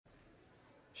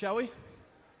Shall we?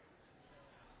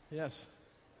 Yes.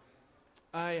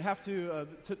 I have to,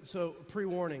 so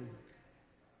pre-warning.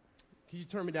 Can you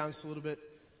turn me down just a little bit?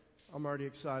 I'm already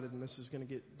excited, and this is going to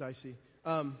get dicey.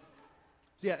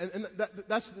 Yeah, and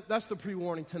that's the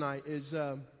pre-warning tonight. Is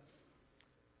I'm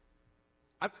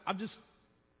just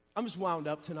wound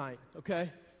up tonight, okay?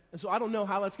 And so I don't know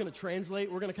how that's going to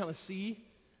translate. We're going to kind of see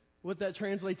what that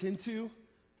translates into.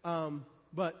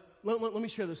 But let me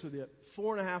share this with you.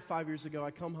 4.5, 5 years ago,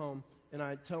 I come home and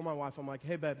I tell my wife, I'm like,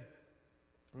 hey, babe.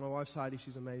 My wife's Heidi.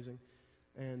 She's amazing.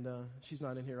 And she's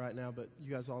not in here right now, but you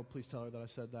guys all please tell her that I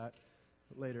said that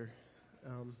later.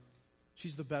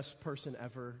 She's the best person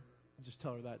ever. Just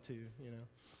tell her that too, you know.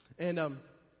 And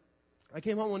I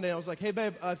came home one day and I was like, hey,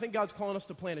 babe, I think God's calling us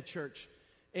to plant a church.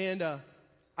 And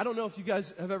I don't know if you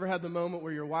guys have ever had the moment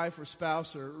where your wife or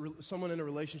spouse or someone in a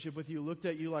relationship with you looked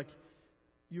at you like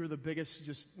you were the biggest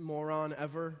just moron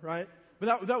ever, right?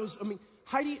 But that was, I mean,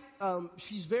 Heidi,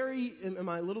 she's very, and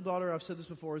my little daughter, I've said this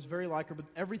before, is very like her, but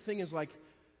everything is like,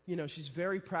 you know, she's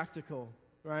very practical,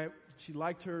 right? She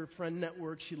liked her friend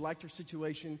network. She liked her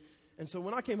situation. And so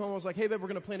when I came home, I was like, hey, babe, we're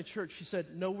going to plant a church. She said,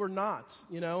 no, we're not,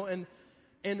 you know?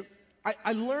 And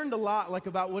I learned a lot, like,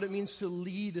 about what it means to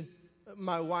lead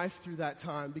my wife through that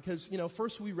time because, you know,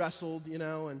 first we wrestled, you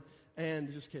know,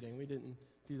 and just kidding, we didn't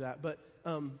do that. But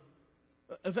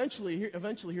eventually,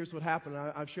 here's what happened.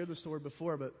 I've shared this story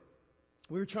before, but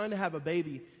we were trying to have a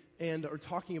baby or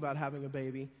talking about having a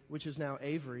baby, which is now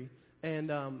Avery. And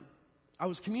I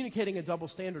was communicating a double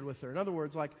standard with her. In other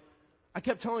words, like, I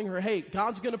kept telling her, hey,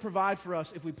 God's going to provide for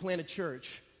us if we plant a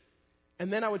church. And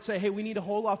then I would say, hey, we need to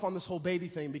hold off on this whole baby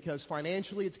thing because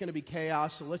financially it's going to be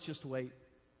chaos, so let's just wait.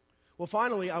 Well,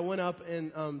 finally, I went up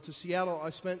to Seattle. I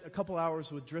spent a couple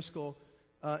hours with Driscoll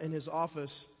in his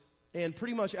office. And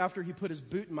pretty much after he put his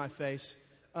boot in my face,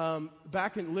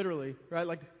 literally, right,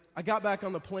 like, I got back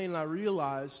on the plane and I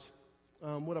realized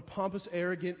what a pompous,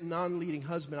 arrogant, non-leading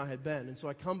husband I had been. And so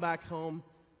I come back home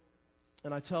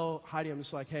and I tell Heidi, I'm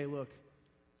just like, hey, look,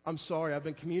 I'm sorry. I've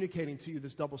been communicating to you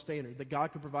this double standard, that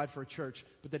God could provide for a church,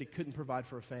 but that he couldn't provide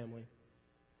for a family.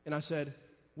 And I said,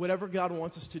 whatever God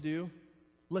wants us to do,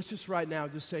 let's just right now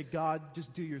just say, God,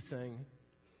 just do your thing.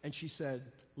 And she said,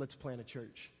 let's plant a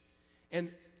church.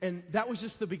 And that was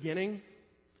just the beginning.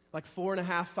 Like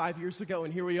 4.5, 5 years ago,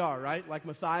 and here we are, right? Like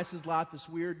Matthias's Lot, this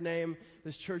weird name,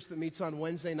 this church that meets on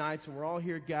Wednesday nights, and we're all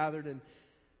here gathered. And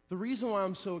the reason why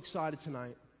I'm so excited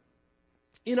tonight,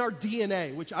 in our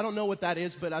DNA, which I don't know what that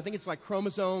is, but I think it's like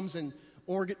chromosomes and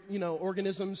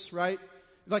organisms, right?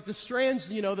 Like the strands,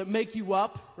 that make you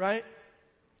up, right?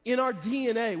 In our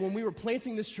DNA, when we were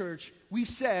planting this church, we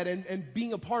said, and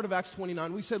being a part of Acts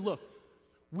 29, we said, look,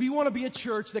 we want to be a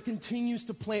church that continues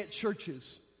to plant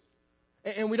churches.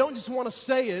 And we don't just want to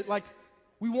say it, like,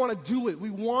 we want to do it.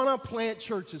 We want to plant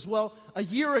churches. Well, a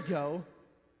year ago,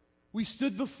 we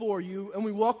stood before you and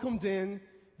we welcomed in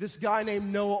this guy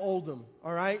named Noah Oldham,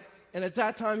 all right? And at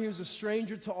that time, he was a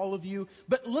stranger to all of you.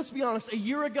 But let's be honest, a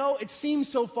year ago, it seemed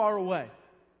so far away.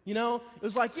 You know? It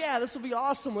was like, yeah, this will be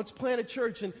awesome. Let's plant a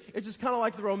church. And it's just kind of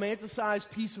like the romanticized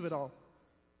piece of it all.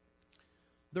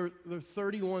 They're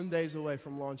 31 days away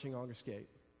from launching August Gate.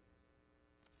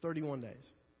 31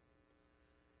 days.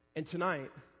 And tonight,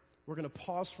 we're going to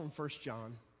pause from 1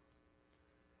 John,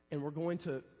 and we're going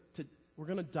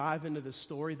to dive into this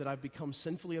story that I've become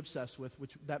sinfully obsessed with,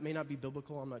 which that may not be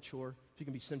biblical. I'm not sure if you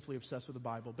can be sinfully obsessed with the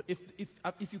Bible, but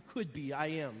if you could be, I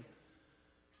am.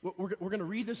 We're going to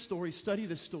read this story, study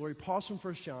this story, pause from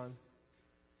 1 John,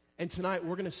 and tonight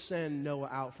we're going to send Noah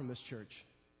out from this church.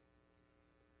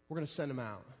 We're going to send him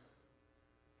out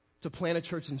to plant a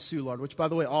church in Soulard, which, by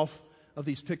the way, all of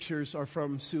these pictures are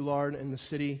from Soulard in the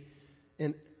city.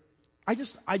 And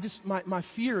my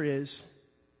fear is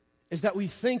that we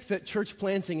think that church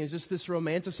planting is just this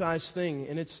romanticized thing,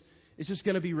 and it's just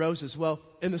going to be roses. Well,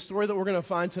 in the story that we're going to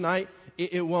find tonight,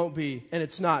 it won't be, and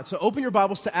it's not. So open your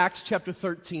Bibles to Acts chapter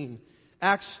 13.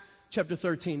 Acts chapter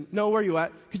 13. Noah, where are you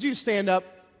at? Could you stand up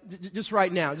just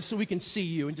right now, just so we can see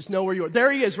you and just know where you are? There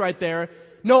he is right there.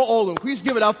 Noah Oldham. Please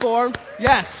give it up for him.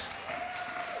 Yes.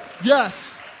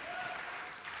 Yes.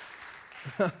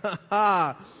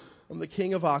 I'm the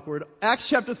king of awkward. Acts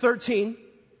chapter 13.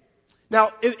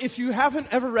 Now, if you haven't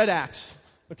ever read Acts,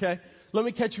 okay, let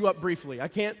me catch you up briefly. I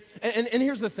can't, and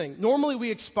here's the thing. Normally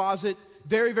we exposit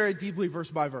very, very deeply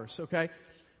verse by verse, okay?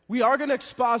 We are going to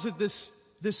exposit this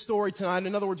story tonight.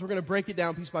 In other words, we're going to break it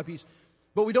down piece by piece.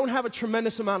 But we don't have a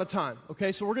tremendous amount of time,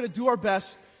 okay? So we're going to do our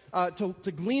best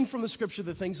to glean from the scripture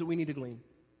the things that we need to glean.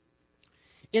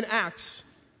 In Acts,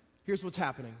 here's what's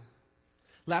happening.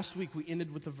 Last week we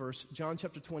ended with the verse, John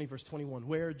chapter 20, verse 21,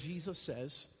 where Jesus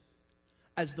says,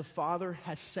 As the Father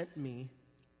has sent me,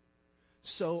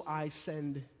 so I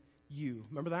send you.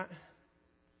 Remember that?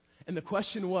 And the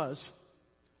question was,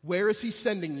 where is he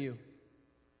sending you?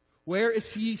 Where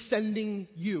is he sending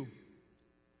you?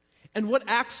 And what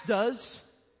Acts does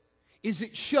is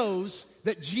it shows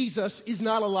that Jesus is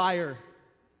not a liar.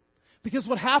 Because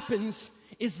what happens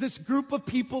is this group of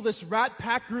people, this rat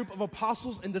pack group of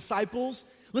apostles and disciples,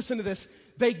 listen to this,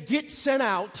 they get sent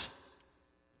out,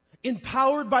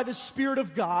 empowered by the Spirit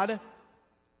of God,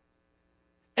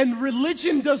 and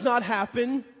religion does not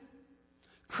happen,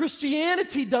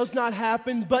 Christianity does not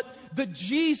happen, but the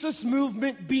Jesus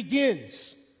movement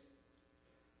begins.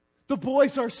 The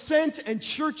boys are sent and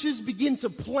churches begin to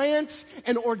plant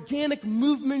and organic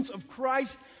movements of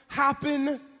Christ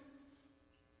happen.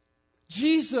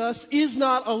 Jesus is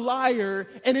not a liar,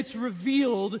 and it's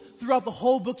revealed throughout the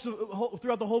whole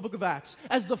book of Acts.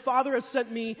 As the Father has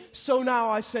sent me, so now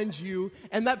I send you.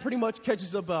 And that pretty much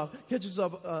catches us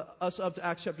up to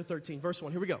Acts chapter 13, verse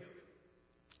 1. Here we go.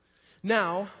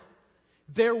 Now,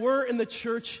 there were in the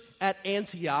church at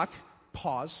Antioch,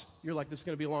 pause. You're like, this is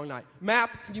going to be a long night.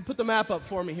 Map, can you put the map up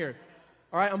for me here?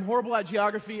 All right, I'm horrible at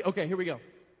geography. Okay, here we go.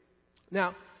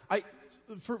 Now,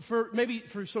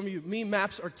 for some of you,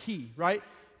 maps are key, right?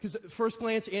 Because at first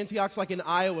glance, Antioch's like in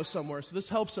Iowa somewhere, so this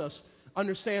helps us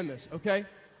understand this, okay?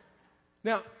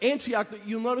 Now, Antioch,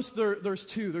 you'll notice there's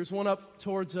two. There's one up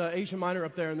towards Asia Minor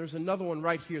up there, and there's another one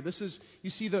right here. This is, you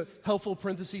see the helpful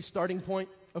parentheses starting point,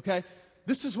 okay?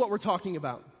 This is what we're talking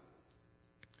about.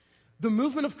 The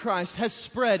movement of Christ has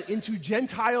spread into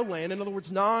Gentile land, in other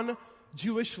words,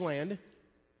 non-Jewish land.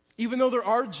 Even though there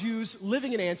are Jews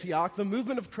living in Antioch, the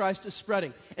movement of Christ is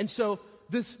spreading. And so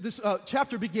this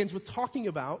chapter begins with talking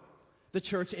about the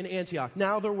church in Antioch.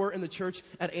 Now there were in the church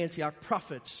at Antioch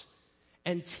prophets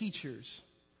and teachers.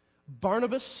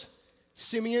 Barnabas,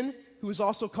 Simeon, who is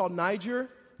also called Niger,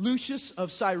 Lucius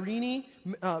of Cyrene,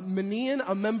 Manaen,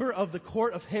 a member of the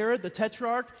court of Herod the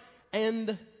Tetrarch,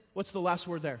 and what's the last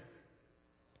word there?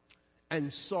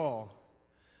 And Saul.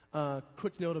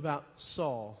 Quick note about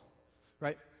Saul,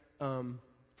 right?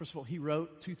 First of all, he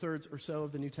wrote 2/3 or so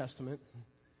of the New Testament.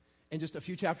 And just a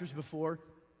few chapters before,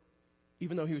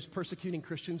 even though he was persecuting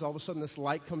Christians, all of a sudden this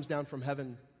light comes down from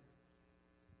heaven.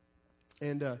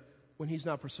 And when he's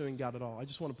not pursuing God at all, I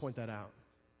just want to point that out.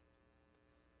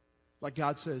 Like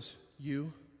God says,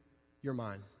 you're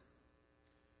mine.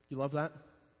 You love that?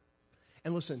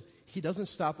 And listen, he doesn't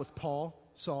stop with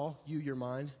Saul, you're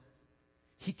mine.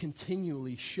 He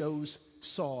continually shows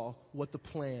Saul what the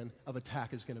plan of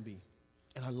attack is going to be.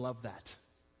 And I love that.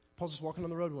 Paul's just walking on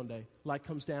the road one day. Light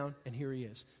comes down, and here he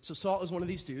is. So Saul is one of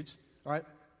these dudes, all right?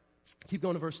 Keep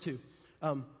going to verse 2.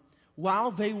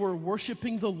 While they were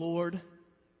worshiping the Lord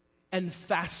and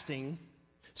fasting,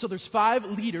 so there's 5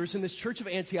 leaders in this church of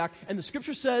Antioch, and the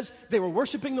scripture says they were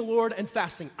worshiping the Lord and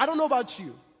fasting. I don't know about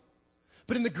you,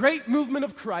 but in the great movement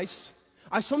of Christ,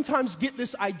 I sometimes get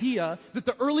this idea that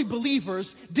the early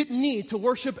believers didn't need to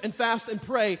worship and fast and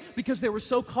pray because they were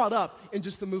so caught up in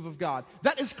just the move of God.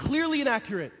 That is clearly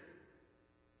inaccurate.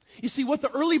 You see, what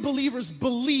the early believers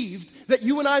believed that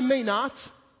you and I may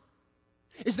not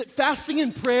is that fasting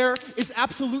and prayer is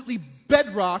absolutely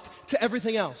bedrock to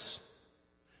everything else.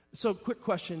 So, quick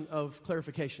question of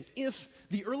clarification. If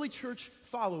the early church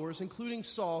followers, including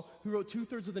Saul, who wrote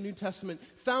 2/3 of the New Testament,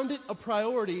 found it a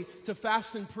priority to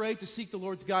fast and pray, to seek the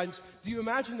Lord's guidance, do you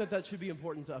imagine that should be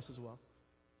important to us as well?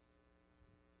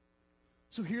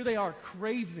 So here they are,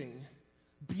 craving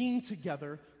being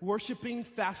together, worshiping,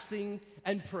 fasting,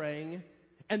 and praying.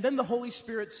 And then the Holy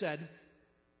Spirit said,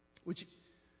 which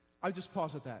I just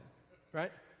pause at that,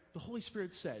 right? The Holy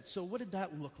Spirit said. So what did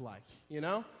that look like, you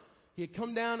know? He had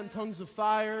come down in tongues of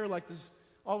fire, like this,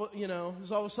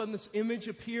 there's all of a sudden this image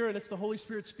appear, and it's the Holy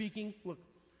Spirit speaking. Look,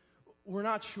 we're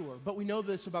not sure, but we know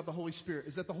this about the Holy Spirit,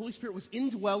 is that the Holy Spirit was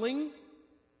indwelling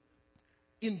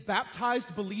in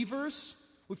baptized believers.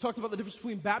 We've talked about the difference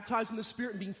between baptized in the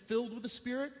Spirit and being filled with the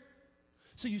Spirit.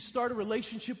 So you start a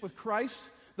relationship with Christ,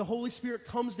 the Holy Spirit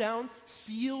comes down,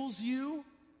 seals you,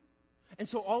 and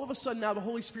so all of a sudden now the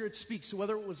Holy Spirit speaks. So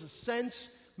whether it was a sense,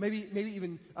 maybe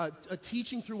even a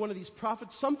teaching through one of these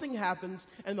prophets, something happens,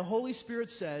 and the Holy Spirit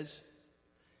says,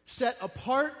 "Set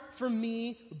apart for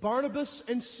me Barnabas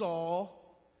and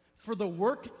Saul for the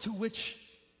work to which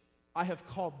I have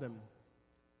called them."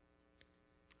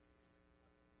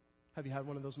 Have you had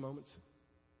one of those moments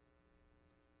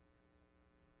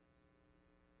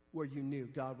where you knew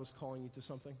God was calling you to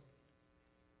something?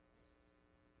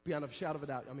 Beyond a shadow of a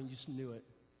doubt, you just knew it.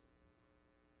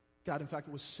 God, in fact,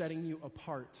 was setting you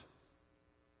apart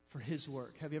for His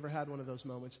work. Have you ever had one of those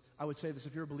moments? I would say this,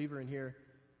 if you're a believer in here,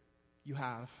 you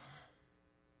have.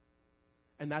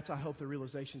 And that's, I hope, the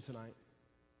realization tonight.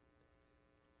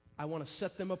 I want to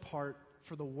set them apart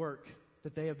for the work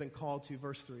that they have been called to.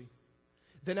 Verse 3.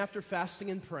 Then after fasting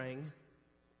and praying,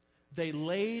 they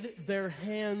laid their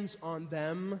hands on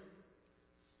them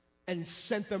and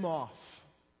sent them off.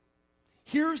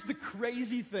 Here's the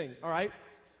crazy thing, all right?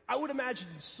 I would imagine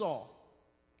Saul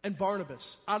and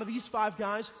Barnabas, out of these 5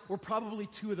 guys, were probably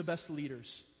 2 of the best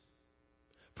leaders.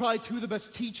 Probably 2 of the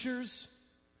best teachers.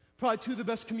 Probably 2 of the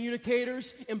best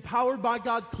communicators, empowered by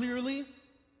God clearly.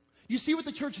 You see what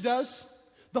the church does?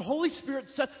 The Holy Spirit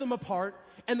sets them apart,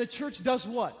 and the church does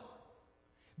what?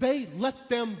 They let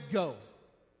them go.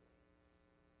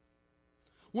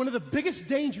 One of the biggest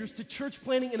dangers to church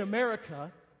planting in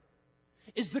America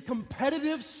is the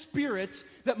competitive spirit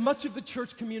that much of the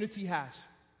church community has.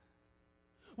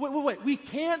 Wait. We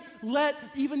can't let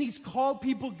even these called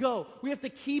people go. We have to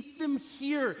keep them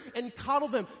here and coddle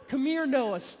them. Come here,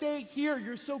 Noah. Stay here.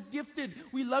 You're so gifted.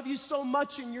 We love you so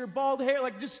much in your bald hair.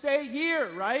 Like, just stay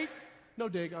here, right? No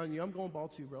dig on you. I'm going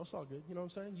bald too, bro. It's all good. You know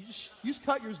what I'm saying? You just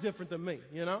cut yours different than me,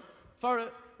 you know?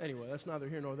 Anyway, that's neither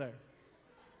here nor there.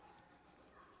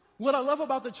 What I love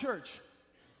about the church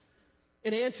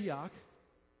in Antioch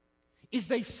is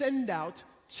they send out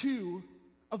 2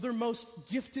 of their most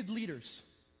gifted leaders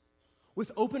with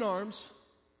open arms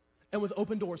and with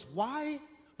open doors. Why?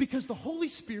 Because the Holy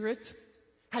Spirit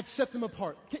had set them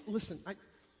apart. Listen,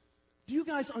 do you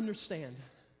guys understand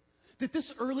that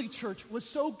this early church was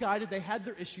so guided? They had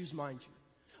their issues, mind you,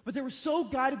 but they were so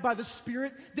guided by the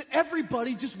Spirit that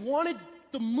everybody just wanted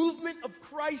the movement of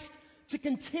Christ to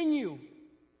continue.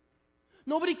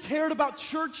 Nobody cared about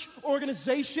church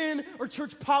organization or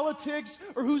church politics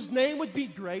or whose name would be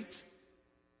great.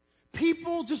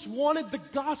 People just wanted the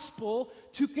gospel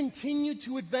to continue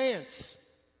to advance.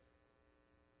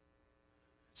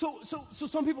 So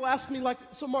some people ask me, like,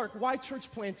 so Mark, why church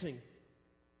planting?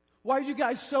 Why are you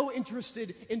guys so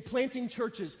interested in planting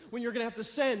churches when you're going to have to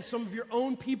send some of your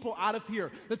own people out of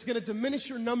here? That's going to diminish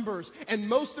your numbers and,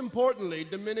 most importantly,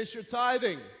 diminish your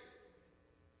tithing.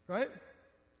 Right?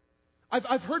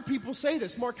 I've heard people say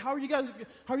this. Mark, how are you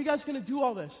guys going to do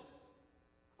all this?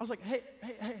 I was like, hey,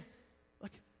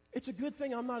 like, it's a good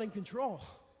thing I'm not in control.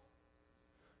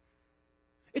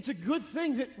 It's a good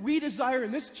thing that we desire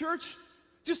in this church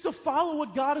just to follow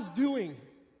what God is doing.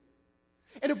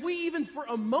 And if we even for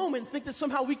a moment think that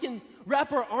somehow we can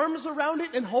wrap our arms around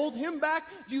it and hold Him back,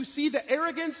 do you see the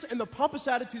arrogance and the pompous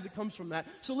attitude that comes from that?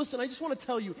 So listen, I just want to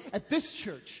tell you, at this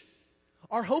church,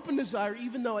 our hope and desire,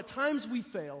 even though at times we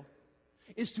fail,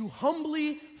 is to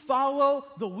humbly follow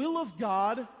the will of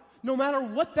God, no matter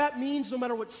what that means, no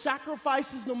matter what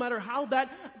sacrifices, no matter how that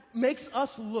makes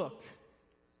us look,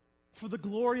 for the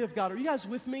glory of God. Are you guys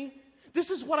with me?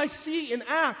 This is what I see in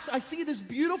Acts. I see this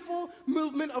beautiful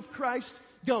movement of Christ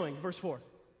going. Verse 4.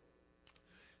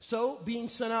 So, being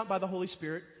sent out by the Holy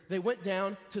Spirit, they went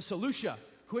down to Seleucia.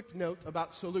 Quick note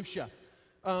about Seleucia.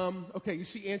 Okay, you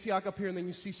see Antioch up here, and then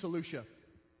you see Seleucia.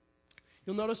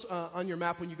 You'll notice on your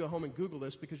map when you go home and Google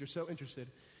this, because you're so interested,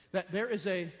 that there's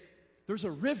a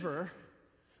river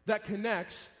that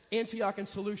connects Antioch and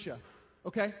Seleucia.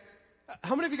 Okay?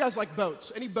 How many of you guys like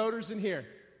boats? Any boaters in here?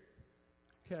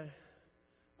 Okay.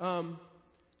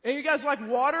 Any of you guys like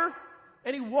water?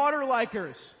 Any water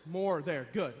likers? More there.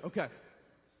 Good. Okay.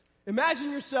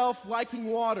 Imagine yourself liking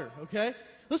water, okay?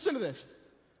 Listen to this.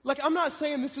 Like, I'm not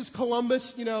saying this is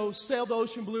Columbus, sailed the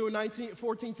ocean blue in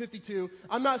 1452.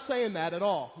 I'm not saying that at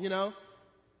all,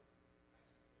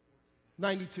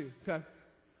 92, okay?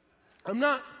 I'm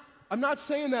not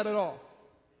saying that at all.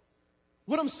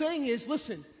 What I'm saying is,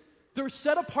 listen, they're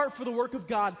set apart for the work of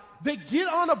God. They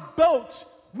get on a boat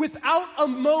without a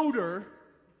motor,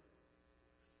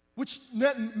 which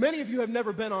many of you have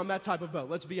never been on that type of boat,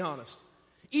 let's be honest.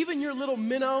 Even your little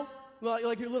minnow,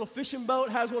 like your little fishing boat,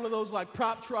 has one of those like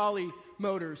prop trolley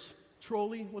motors.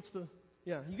 Trolley?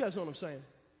 Yeah, you guys know what I'm saying.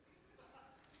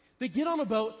 They get on a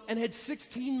boat and head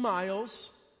 16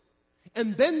 miles,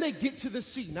 and then they get to the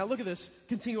sea. Now look at this.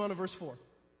 Continue on to verse 4.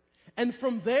 And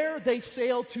from there they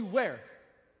sail to where?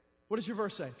 What does your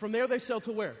verse say? From there they sail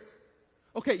to where?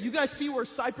 Okay, you guys see where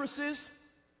Cyprus is?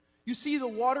 You see the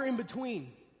water in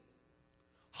between.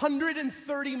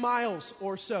 130 miles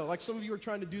or so. Like some of you are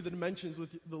trying to do the dimensions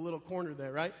with the little corner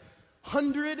there, right?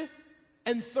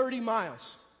 130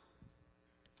 miles.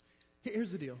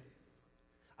 Here's the deal.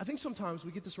 I think sometimes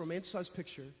we get this romanticized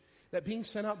picture that being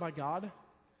sent out by God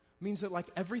means that like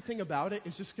everything about it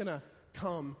is just going to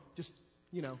come just,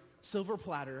 silver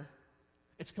platter.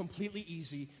 It's completely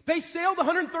easy. They sailed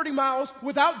 130 miles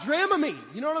without Dramamine.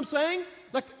 You know what I'm saying?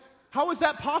 Like, how is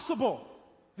that possible?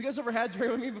 Have you guys ever had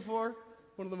Dramamine before?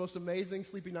 one of the most amazing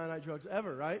sleeping night drugs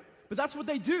ever, right? But that's what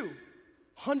they do.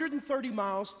 130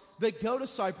 miles, they go to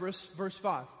Cyprus, verse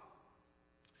 5.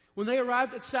 When they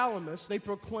arrived at Salamis, they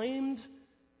proclaimed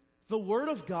the word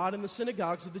of God in the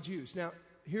synagogues of the Jews. Now,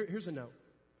 here's a note.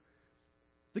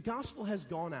 The gospel has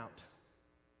gone out.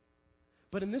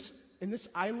 But in this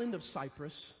island of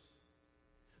Cyprus,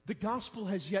 the gospel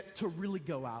has yet to really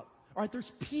go out. All right, there's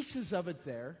pieces of it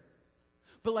there.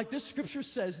 But like this scripture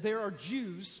says, there are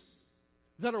Jews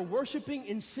that are worshiping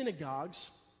in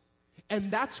synagogues, and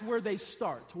that's where they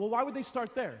start. Well, why would they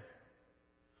start there?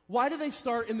 Why do they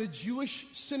start in the Jewish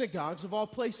synagogues of all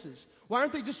places? Why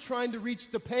aren't they just trying to reach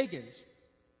the pagans?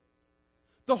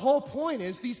 The whole point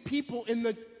is these people in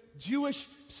the Jewish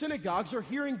synagogues are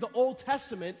hearing the Old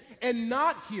Testament and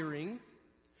not hearing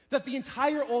that the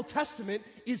entire Old Testament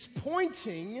is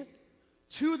pointing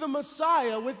to the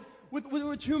Messiah with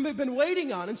whom they've been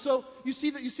waiting on. And so you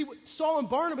see what Saul and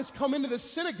Barnabas come into this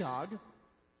synagogue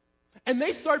and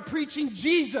they start preaching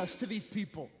Jesus to these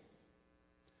people.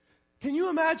 Can you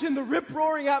imagine the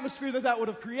rip-roaring atmosphere that would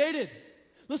have created?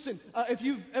 Listen, if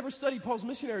you've ever studied Paul's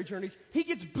missionary journeys, he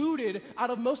gets booted out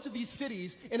of most of these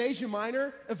cities in Asia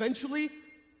Minor eventually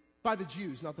by the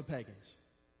Jews, not the pagans.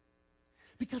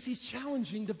 Because he's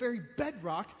challenging the very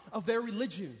bedrock of their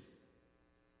religion.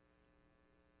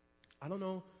 I don't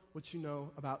know what you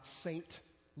know about St.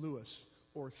 Louis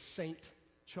or St.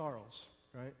 Charles,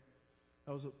 right?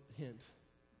 That was a hint.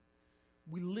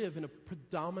 We live in a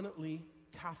predominantly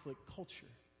Catholic culture.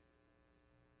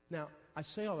 Now, I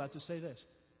say all that to say this.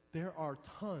 There are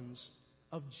tons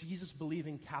of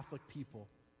Jesus-believing Catholic people,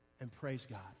 and praise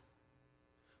God.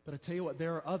 But I tell you what,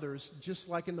 there are others, just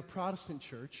like in the Protestant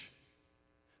church,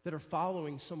 that are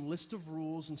following some list of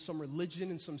rules and some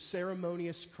religion and some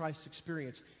ceremonious Christ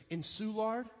experience. In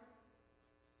Soulard,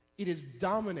 it is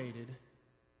dominated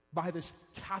by this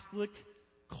Catholic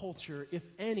culture, if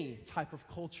any type of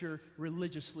culture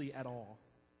religiously at all.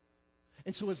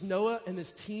 And so as Noah and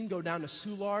this team go down to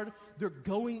Soulard, they're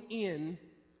going in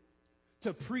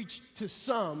to preach to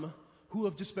some who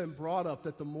have just been brought up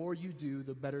that the more you do,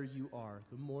 the better you are.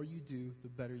 The more you do, the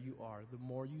better you are. The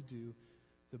more you do,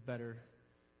 the better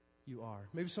you are.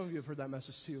 Maybe some of you have heard that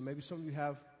message too. Maybe some of you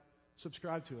have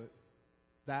subscribed to it.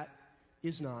 That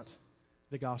is not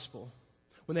the gospel.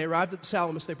 When they arrived at the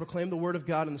Salamis, they proclaimed the word of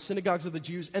God in the synagogues of the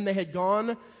Jews, and they had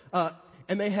gone,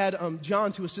 and they had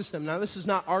John to assist them. Now, this is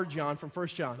not our John from 1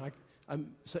 John. I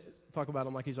talk about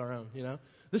him like he's our own, you know.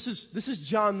 This is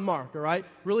John Mark, all right?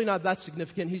 Really not that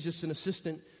significant. He's just an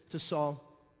assistant to Saul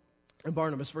and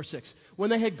Barnabas. Verse 6. When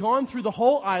they had gone through the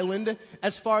whole island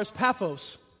as far as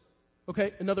Paphos.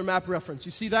 Okay, another map reference.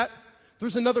 You see that?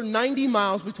 There's another 90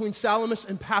 miles between Salamis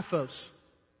and Paphos.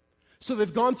 So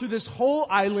they've gone through this whole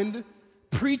island,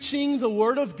 preaching the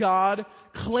word of God,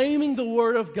 claiming the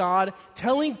word of God,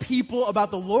 telling people about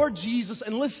the Lord Jesus.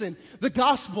 And listen, the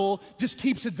gospel just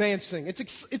keeps advancing.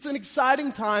 It's an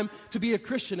exciting time to be a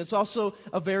Christian. It's also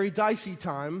a very dicey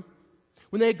time.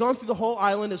 When they had gone through the whole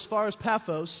island as far as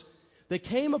Paphos, they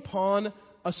came upon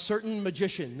a certain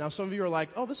magician. Now, some of you are like,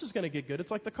 "Oh, this is going to get good. It's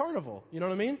like the carnival." You know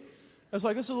what I mean? It's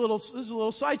like this is a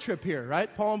little side trip here, right?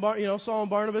 Saul and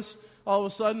Barnabas. All of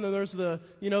a sudden, then there's the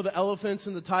elephants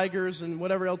and the tigers and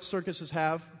whatever else circuses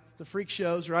have, the freak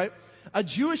shows, right? A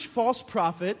Jewish false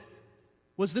prophet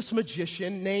was this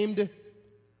magician named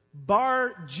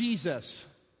Bar-Jesus.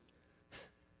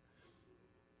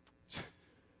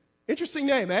 Interesting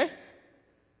name, eh?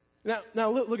 Now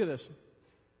look at this.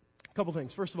 A couple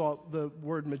things. First of all, the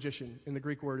word magician in the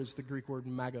Greek word is the Greek word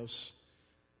magos.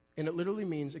 And it literally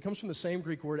means, it comes from the same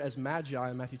Greek word as magi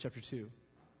in Matthew chapter 2.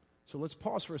 So let's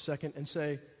pause for a second and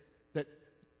say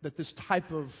that this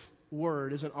type of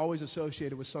word isn't always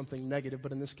associated with something negative,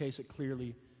 but in this case it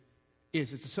clearly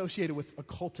is. It's associated with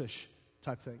occultish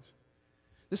type things.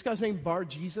 This guy's name,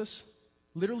 Bar-Jesus,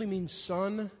 literally means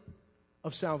son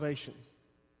of salvation.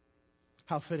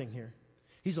 How fitting here.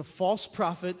 He's a false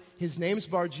prophet. His name's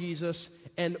Bar-Jesus,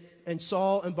 and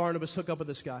Saul and Barnabas hook up with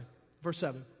this guy. Verse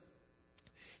 7.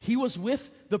 He was with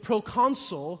the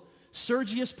proconsul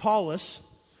Sergius Paulus.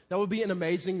 That would be an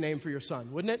amazing name for your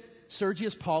son, wouldn't it?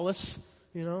 Sergius Paulus,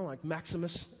 like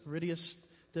Maximus, Viridius,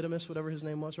 Didymus, whatever his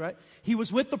name was, right? He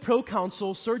was with the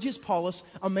proconsul Sergius Paulus,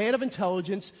 a man of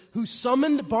intelligence, who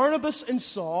summoned Barnabas and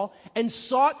Saul and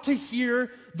sought to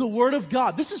hear the word of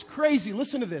God. This is crazy.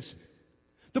 Listen to this.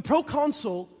 The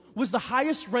proconsul was the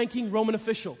highest ranking Roman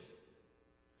official.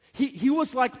 He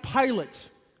was like Pilate,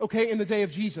 okay, in the day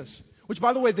of Jesus. Which,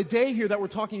 by the way, the day here that we're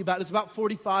talking about is about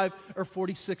 45 or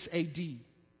 46 A.D.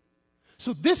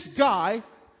 So this guy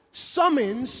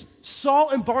summons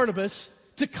Saul and Barnabas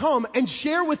to come and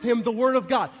share with him the Word of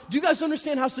God. Do you guys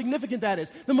understand how significant that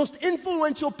is? The most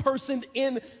influential person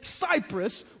in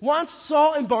Cyprus wants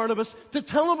Saul and Barnabas to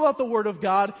tell him about the Word of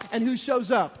God, and who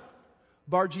shows up?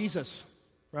 Bar-Jesus,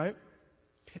 right?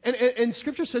 And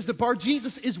Scripture says that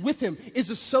Bar-Jesus is with him, is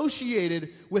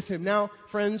associated with him. Now,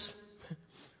 friends,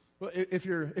 if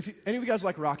any of you guys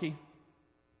like Rocky,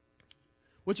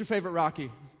 what's your favorite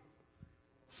Rocky?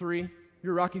 3?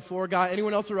 You're a Rocky 4 guy.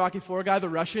 Anyone else a Rocky 4 guy? The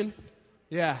Russian?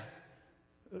 Yeah.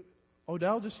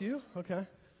 Odell, just you? Okay.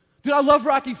 Dude, I love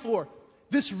Rocky 4.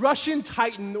 This Russian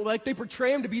titan, like they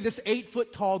portray him to be this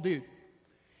 8-foot tall dude.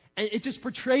 And it just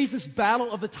portrays this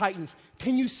battle of the titans.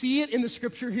 Can you see it in the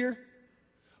Scripture here?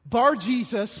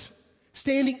 Bar-Jesus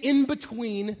standing in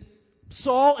between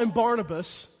Saul and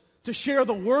Barnabas to share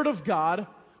the Word of God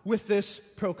with this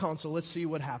proconsul. Let's see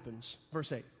what happens.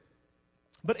 Verse 8.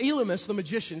 But Elymas, the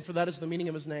magician, for that is the meaning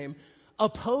of his name,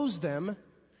 opposed them,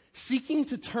 seeking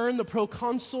to turn the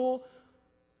proconsul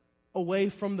away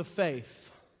from the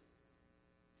faith.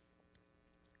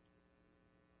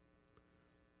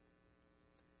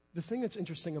 The thing that's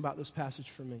interesting about this passage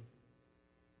for me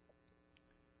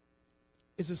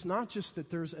is it's not just that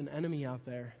there's an enemy out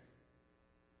there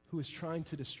who is trying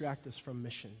to distract us from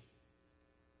mission,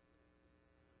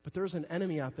 but there's an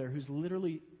enemy out there who's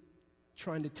literally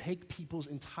trying to take people's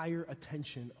entire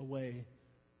attention away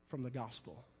from the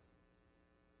gospel.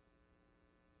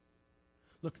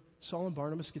 Look, Saul and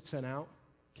Barnabas get sent out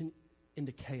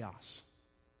into chaos.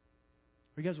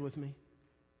 Are you guys with me?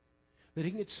 They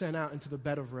didn't get sent out into the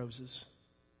bed of roses.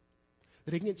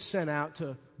 They didn't get sent out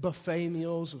to buffet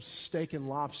meals of steak and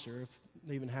lobster, if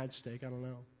they even had steak, I don't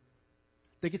know.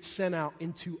 They get sent out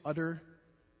into utter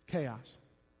chaos.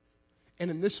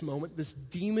 And in this moment, this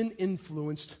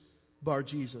demon-influenced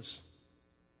Bar-Jesus.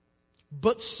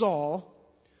 But Saul,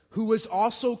 who was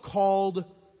also called,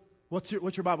 what's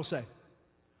your Bible say?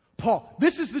 Paul.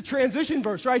 This is the transition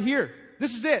verse right here.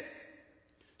 This is it.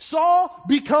 Saul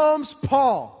becomes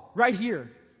Paul right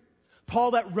here.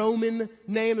 Paul, that Roman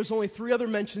name, there's only 3 other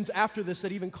mentions after this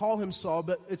that even call him Saul,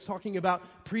 but it's talking about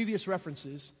previous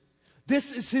references.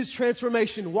 This is his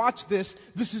transformation. Watch this.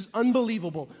 This is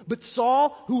unbelievable. But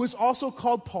Saul, who was also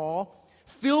called Paul,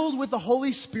 filled with the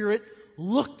Holy Spirit,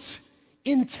 looked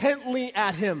intently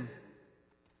at him.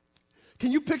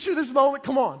 Can you picture this moment?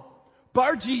 Come on.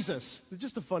 Bar-Jesus. It's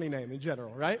just a funny name in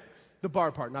general, right? The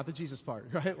bar part, not the Jesus part,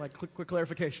 right? Like quick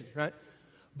clarification, right?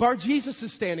 Bar-Jesus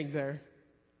is standing there.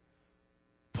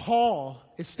 Paul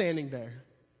is standing there.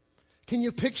 Can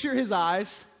you picture his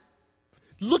eyes?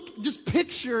 Just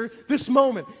picture this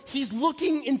moment. He's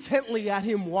looking intently at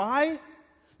him. Why?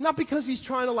 Not because he's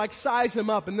trying to like size him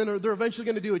up and then they're eventually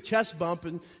going to do a chest bump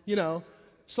and,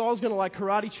 Saul's going to like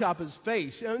karate chop his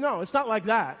face. No, it's not like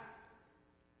that.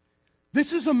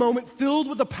 This is a moment filled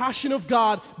with the passion of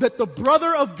God that the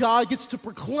brother of God gets to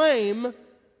proclaim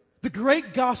the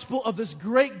great gospel of this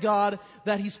great God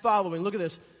that he's following. Look at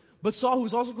this. But Saul, who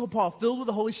was also called Paul, filled with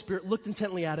the Holy Spirit, looked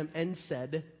intently at him and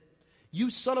said, "You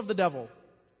son of the devil."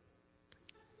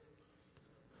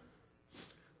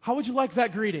 How would you like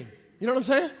that greeting? You know what I'm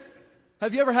saying?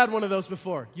 Have you ever had one of those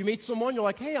before? You meet someone, you're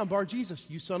like, "Hey, I'm Bar-Jesus,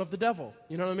 you son of the devil."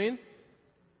 You know what I mean?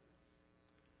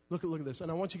 Look at this, and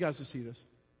I want you guys to see this.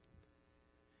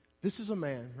 This is a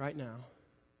man right now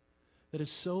that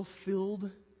is so filled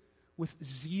with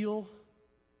zeal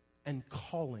and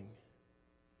calling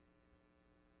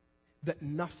that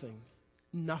nothing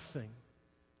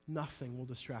will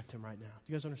distract him right now.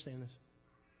 Do you guys understand this?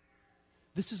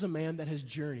 This is a man that has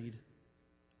journeyed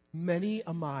many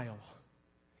a mile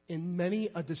in many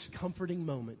a discomforting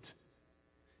moment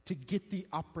to get the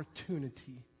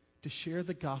opportunity to share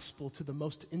the gospel to the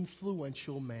most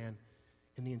influential man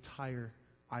in the entire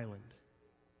island.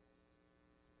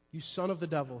 "You son of the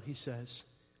devil," he says,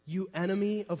 "you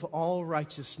enemy of all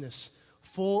righteousness,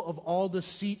 full of all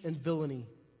deceit and villainy.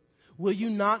 Will you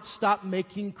not stop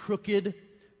making crooked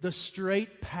the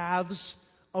straight paths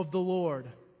of the Lord?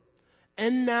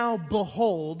 And now,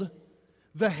 behold,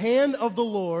 the hand of the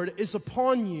Lord is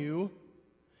upon you,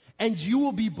 and you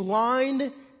will be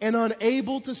blind and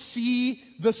unable to see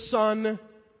the sun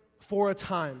for a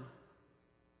time."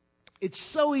 It's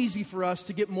so easy for us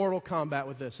to get Mortal Kombat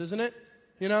with this, isn't it?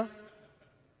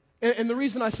 And the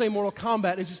reason I say Mortal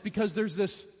Kombat is just because there's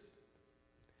this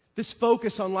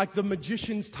focus on like the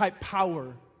magician's type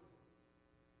power.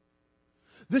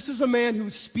 This is a man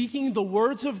who's speaking the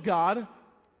words of God.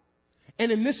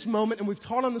 And in this moment, and we've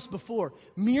taught on this before,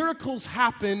 miracles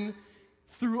happen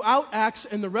throughout Acts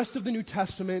and the rest of the New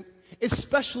Testament,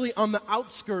 especially on the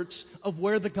outskirts of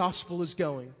where the gospel is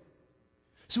going.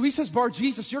 So he says,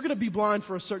 "Bar-Jesus, you're going to be blind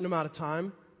for a certain amount of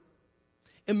time.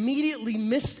 Immediately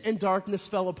mist and darkness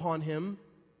fell upon him,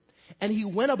 and he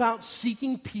went about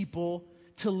seeking people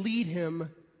to lead him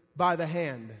by the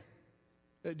hand.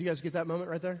 Do you guys get that moment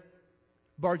right there?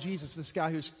 Bar Jesus, this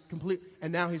guy who's complete,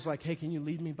 and now he's like, hey, can you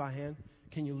lead me by hand?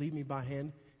 Can you lead me by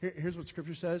hand? Here's what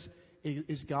Scripture says,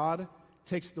 is God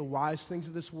takes the wise things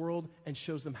of this world and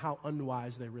shows them how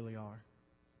unwise they really are.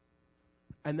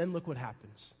 And then look what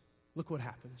happens. Look what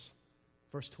happens.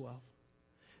 Verse 12.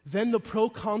 Then the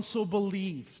proconsul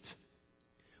believed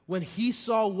when he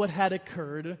saw what had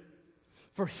occurred,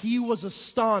 for he was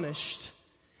astonished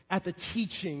at the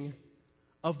teaching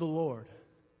of the Lord.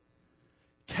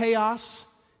 Chaos,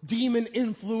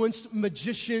 demon-influenced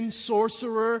magician,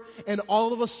 sorcerer, and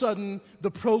all of a sudden,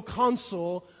 the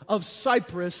proconsul of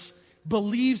Cyprus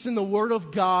believes in the Word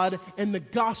of God, and the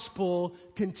gospel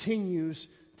continues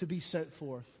to be sent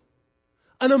forth.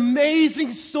 An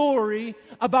amazing story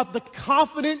about the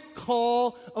confident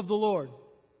call of the Lord.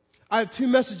 I have two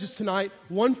messages tonight,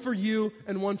 one for you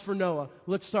and one for Noah.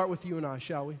 Let's start with you and I,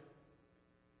 shall we?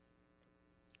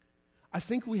 I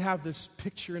think we have this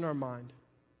picture in our mind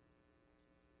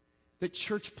that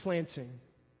church planting,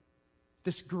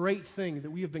 this great thing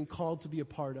that we have been called to be a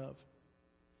part of,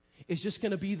 is just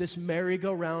going to be this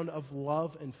merry-go-round of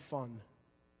love and fun.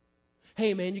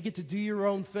 Hey, man, you get to do your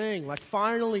own thing. Like,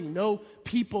 finally, no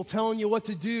people telling you what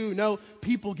to do. No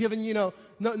people giving you,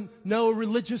 no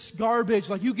religious garbage.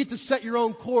 Like, you get to set your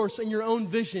own course and your own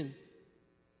vision.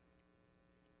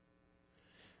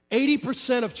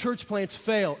 80% of church plants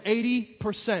fail.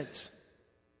 80%.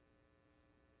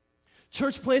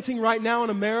 Church planting right now in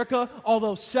America,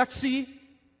 although sexy,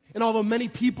 and although many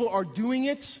people are doing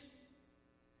it,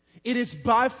 it is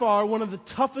by far one of the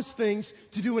toughest things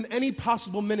to do in any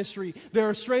possible ministry. There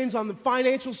are strains on the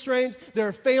financial strains. There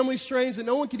are family strains that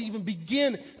no one can even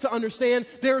begin to understand.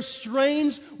 There are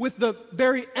strains with the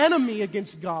very enemy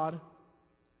against God.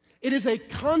 It is a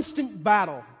constant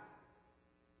battle.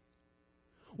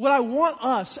 What I want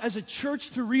us as a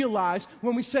church to realize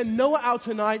when we send Noah out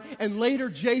tonight and later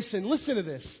Jason, listen to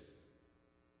this.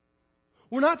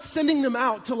 We're not sending them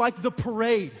out to like the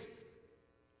parade.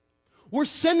 We're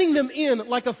sending them in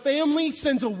like a family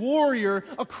sends a warrior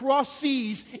across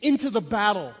seas into the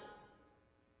battle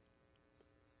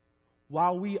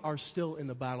while we are still in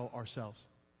the battle ourselves.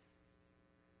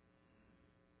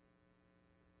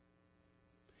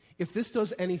 If this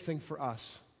does anything for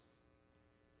us,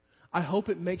 I hope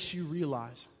it makes you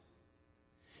realize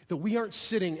that we aren't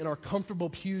sitting in our comfortable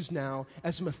pews now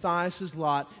as Matthias'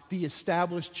 lot, the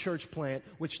established church plant,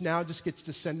 which now just gets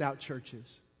to send out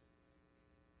churches.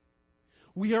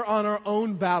 We are on our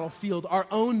own battlefield, our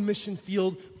own mission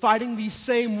field, fighting these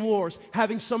same wars,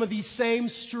 having some of these same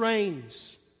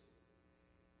strains.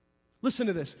 Listen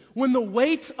to this. When the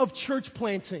weight of church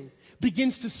planting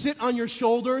begins to sit on your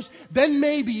shoulders, then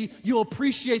maybe you'll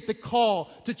appreciate the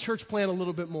call to church plant a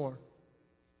little bit more.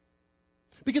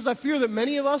 Because I fear that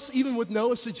many of us, even with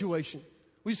Noah's situation,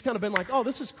 we've just kind of been like, oh,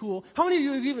 this is cool. How many of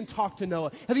you have even talked to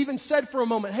Noah? Have even said for a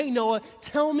moment, hey, Noah,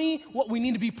 tell me what we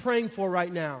need to be praying for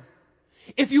right now?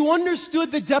 If you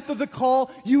understood the depth of the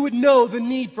call, you would know the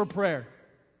need for prayer.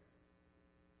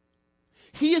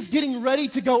 He is getting ready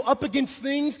to go up against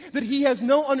things that he has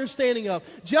no understanding of.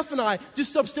 Jeff and I,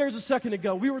 just upstairs a second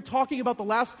ago, we were talking about the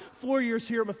last 4 years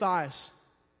here at Matthias.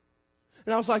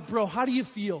 And I was like, bro, how do you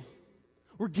feel?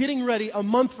 We're getting ready a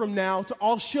month from now to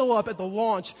all show up at the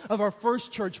launch of our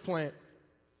first church plant.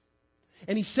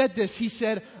 And he said this, he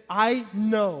said, I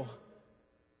know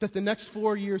that the next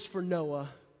 4 years for Noah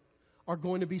are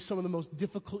going to be some of the most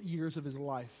difficult years of his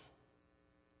life.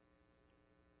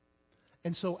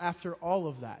 And so after all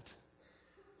of that,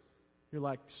 you're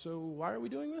like, so why are we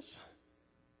doing this?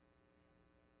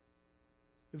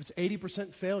 If it's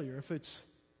 80% failure, if it's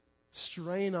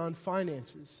strain on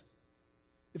finances,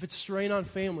 if it's strain on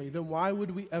family, then why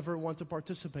would we ever want to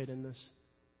participate in this?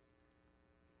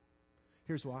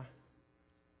 Here's why.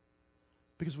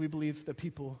 Because we believe that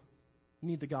people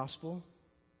need the gospel.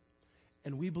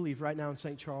 And we believe right now in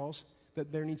St. Charles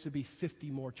that there needs to be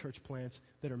 50 more church plants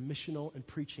that are missional and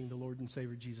preaching the Lord and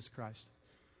Savior Jesus Christ.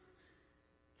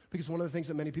 Because one of the things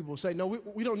that many people will say, no,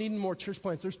 we don't need any more church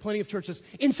plants. There's plenty of churches.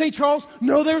 In St. Charles,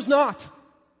 no, there's not.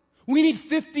 We need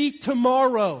 50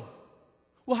 tomorrow.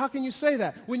 Well, how can you say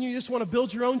that when you just want to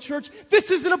build your own church? This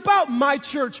isn't about my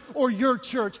church or your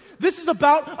church. This is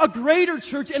about a greater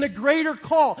church and a greater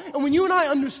call. And when you and I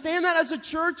understand that as a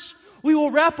church, we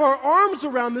will wrap our arms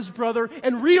around this brother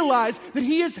and realize that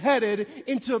he is headed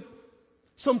into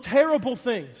some terrible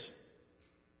things.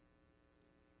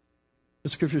 The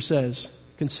scripture says,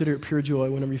 consider it pure joy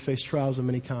whenever you face trials of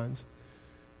many kinds,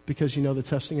 because you know the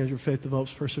testing of your faith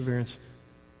develops perseverance.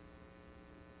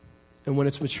 And when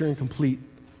it's mature and complete,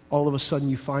 all of a sudden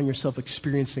you find yourself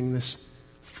experiencing this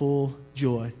full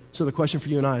joy. So the question for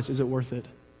you and I is it worth it?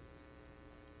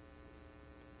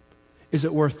 Is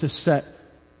it worth to set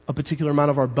a particular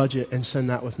amount of our budget and send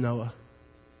that with Noah?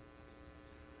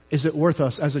 Is it worth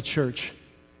us as a church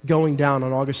going down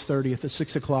on August 30th at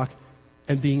 6 o'clock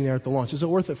and being there at the launch? Is it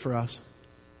worth it for us?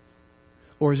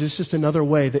 Or is this just another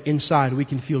way that inside we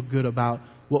can feel good about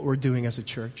what we're doing as a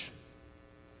church?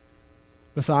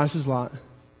 Matthias' lot,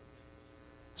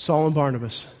 Saul and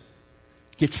Barnabas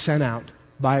get sent out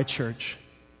by a church,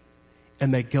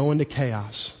 and they go into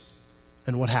chaos.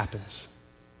 And what happens?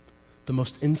 The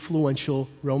most influential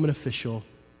Roman official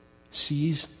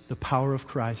sees the power of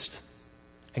Christ,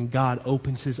 and God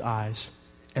opens his eyes,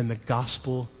 and the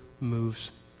gospel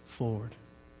moves forward.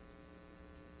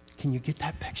 Can you get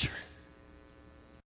that picture?